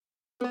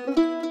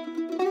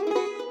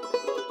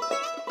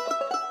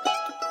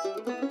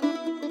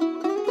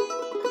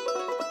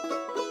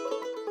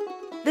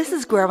This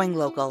is Growing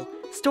Local,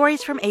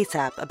 stories from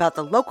ASAP about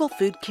the local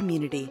food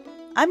community.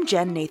 I'm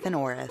Jen Nathan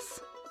Orris.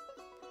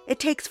 It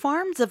takes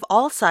farms of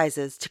all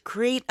sizes to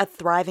create a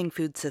thriving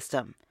food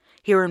system.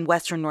 Here in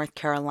Western North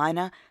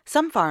Carolina,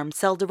 some farms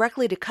sell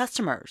directly to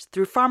customers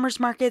through farmers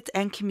markets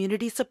and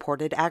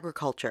community-supported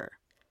agriculture.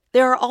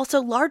 There are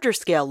also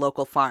larger-scale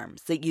local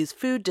farms that use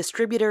food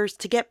distributors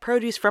to get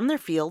produce from their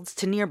fields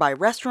to nearby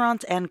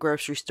restaurants and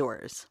grocery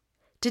stores.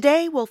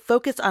 Today, we'll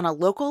focus on a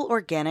local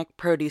organic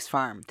produce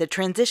farm that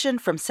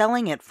transitioned from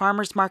selling at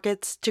farmers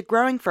markets to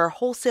growing for a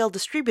wholesale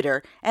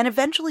distributor and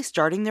eventually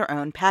starting their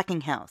own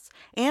packing house,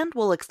 and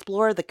we'll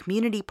explore the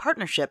community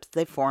partnerships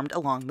they formed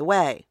along the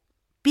way.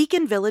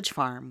 Beacon Village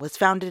Farm was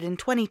founded in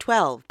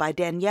 2012 by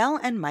Danielle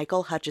and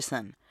Michael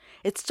Hutchison.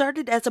 It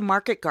started as a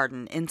market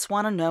garden in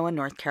Swannanoa,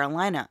 North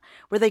Carolina,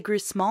 where they grew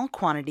small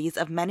quantities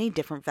of many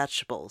different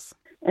vegetables.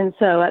 And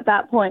so at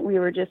that point, we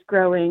were just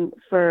growing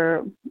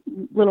for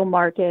little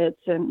markets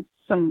and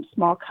some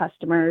small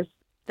customers.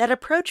 That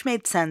approach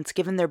made sense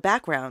given their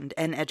background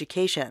and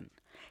education.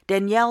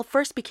 Danielle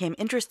first became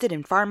interested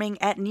in farming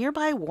at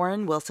nearby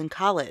Warren Wilson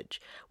College,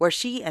 where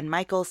she and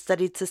Michael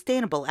studied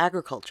sustainable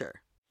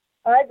agriculture.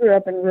 I grew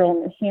up in rural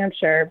New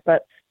Hampshire,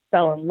 but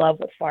fell in love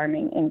with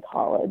farming in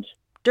college.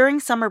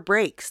 During summer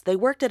breaks, they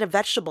worked at a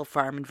vegetable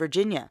farm in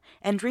Virginia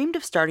and dreamed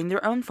of starting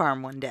their own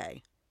farm one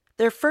day.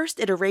 Their first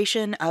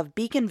iteration of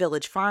Beacon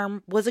Village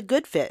Farm was a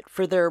good fit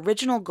for their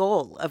original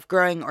goal of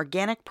growing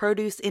organic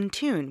produce in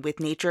tune with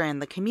nature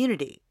and the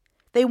community.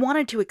 They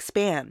wanted to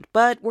expand,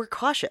 but were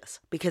cautious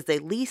because they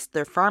leased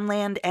their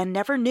farmland and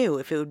never knew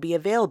if it would be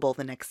available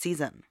the next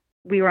season.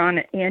 We were on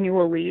an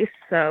annual lease,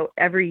 so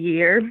every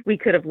year we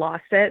could have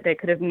lost it. They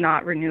could have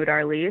not renewed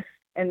our lease,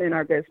 and then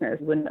our business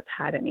wouldn't have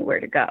had anywhere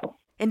to go.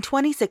 In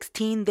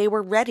 2016, they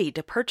were ready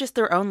to purchase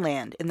their own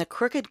land in the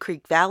Crooked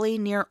Creek Valley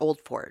near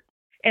Old Fort.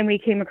 And we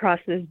came across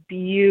this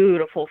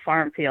beautiful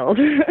farm field.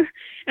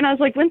 And I was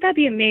like, wouldn't that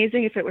be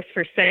amazing if it was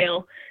for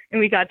sale? And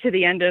we got to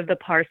the end of the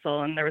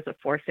parcel and there was a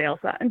for sale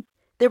sign.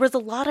 There was a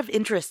lot of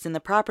interest in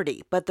the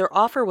property, but their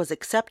offer was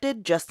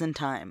accepted just in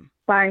time.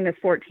 Buying this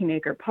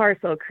 14-acre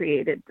parcel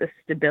created this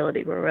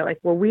stability where we're like,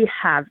 well, we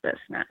have this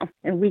now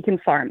and we can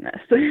farm this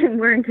and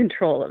we're in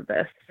control of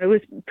this. It was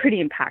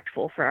pretty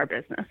impactful for our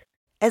business.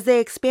 As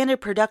they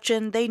expanded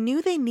production, they knew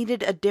they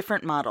needed a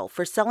different model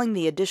for selling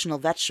the additional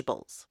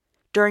vegetables.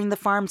 During the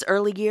farm's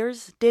early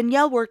years,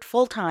 Danielle worked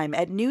full-time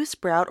at New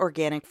Sprout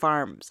Organic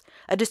Farms,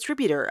 a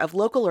distributor of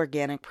local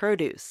organic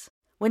produce.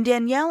 When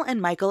Danielle and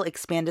Michael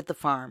expanded the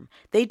farm,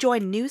 they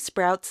joined New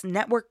Sprout's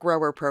Network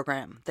Grower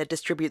program that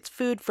distributes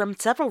food from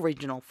several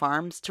regional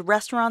farms to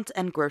restaurants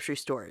and grocery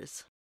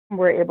stores.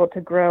 We're able to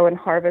grow and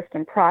harvest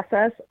and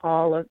process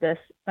all of this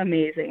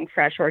amazing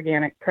fresh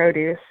organic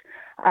produce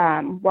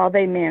while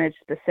they manage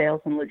the sales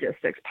and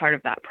logistics part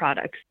of that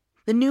product.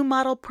 The new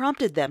model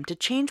prompted them to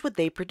change what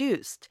they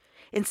produced.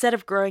 Instead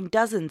of growing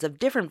dozens of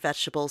different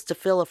vegetables to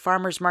fill a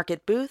farmer's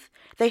market booth,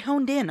 they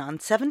honed in on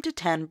 7 to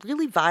 10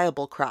 really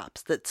viable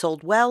crops that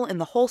sold well in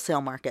the wholesale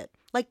market,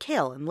 like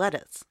kale and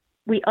lettuce.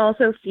 We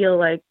also feel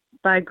like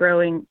by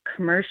growing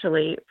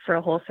commercially for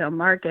a wholesale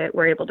market,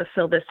 we're able to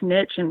fill this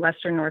niche in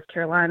Western North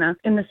Carolina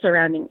and the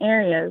surrounding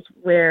areas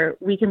where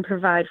we can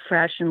provide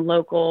fresh and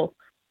local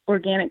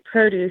organic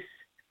produce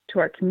to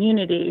our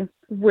community,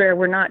 where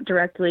we're not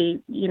directly,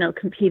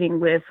 competing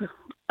with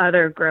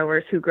other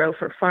growers who grow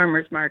for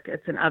farmers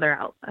markets and other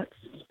outlets.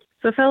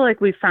 So I felt like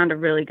we found a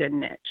really good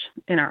niche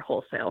in our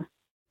wholesale.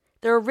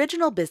 Their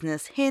original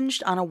business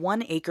hinged on a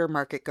 1-acre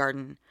market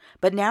garden,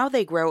 but now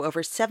they grow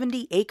over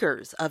 70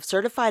 acres of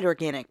certified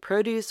organic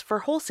produce for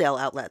wholesale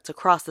outlets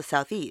across the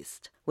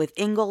Southeast, with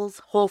Ingles,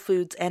 Whole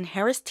Foods, and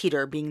Harris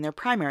Teeter being their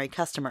primary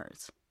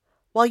customers.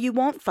 While you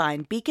won't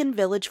find Beacon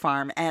Village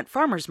Farm at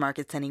farmers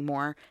markets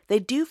anymore, they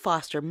do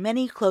foster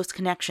many close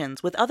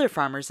connections with other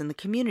farmers in the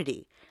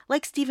community,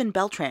 like Stephen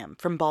Beltram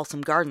from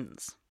Balsam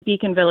Gardens.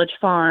 Beacon Village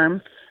Farm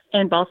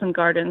and Balsam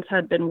Gardens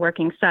had been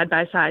working side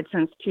by side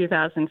since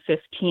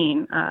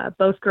 2015,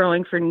 both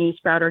growing for New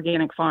Sprout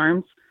Organic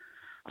Farms,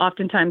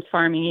 oftentimes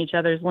farming each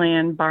other's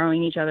land,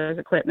 borrowing each other's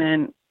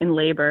equipment and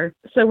labor.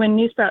 So when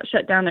New Sprout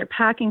shut down their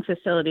packing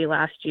facility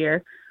last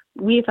year,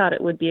 we thought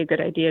it would be a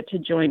good idea to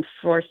join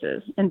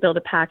forces and build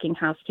a packing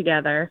house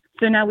together.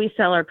 So now we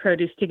sell our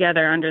produce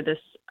together under this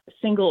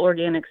single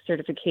organic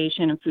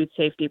certification and food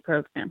safety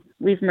program.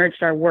 We've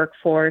merged our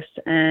workforce,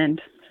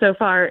 and so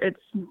far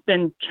it's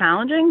been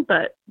challenging,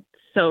 but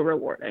so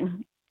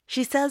rewarding.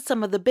 She says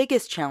some of the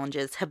biggest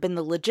challenges have been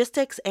the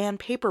logistics and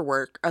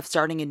paperwork of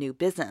starting a new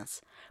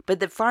business, but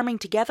that farming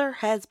together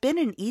has been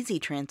an easy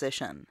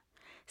transition.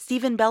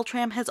 Stephen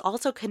Beltram has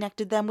also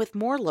connected them with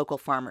more local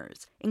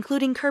farmers,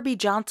 including Kirby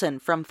Johnson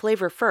from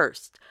Flavor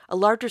First, a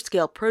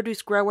larger-scale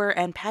produce grower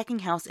and packing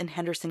house in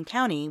Henderson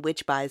County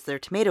which buys their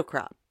tomato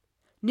crop.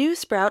 New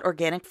Sprout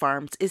Organic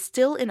Farms is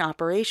still in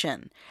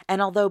operation,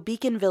 and although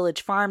Beacon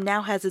Village Farm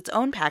now has its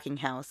own packing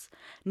house,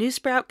 New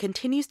Sprout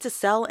continues to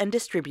sell and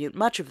distribute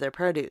much of their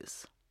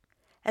produce.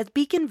 As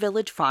Beacon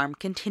Village Farm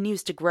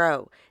continues to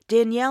grow,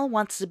 Danielle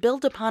wants to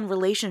build upon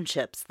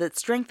relationships that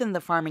strengthen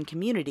the farming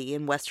community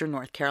in Western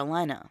North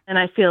Carolina. And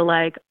I feel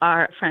like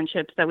our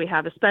friendships that we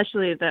have,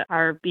 especially that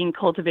are being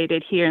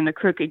cultivated here in the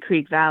Crooked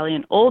Creek Valley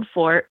and Old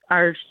Fort,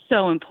 are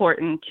so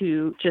important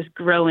to just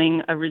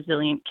growing a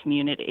resilient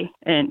community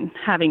and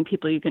having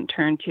people you can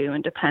turn to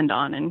and depend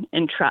on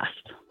and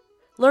trust.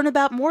 Learn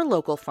about more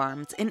local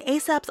farms in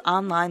ASAP's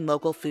online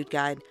local food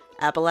guide,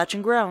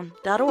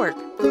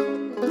 AppalachianGrown.org.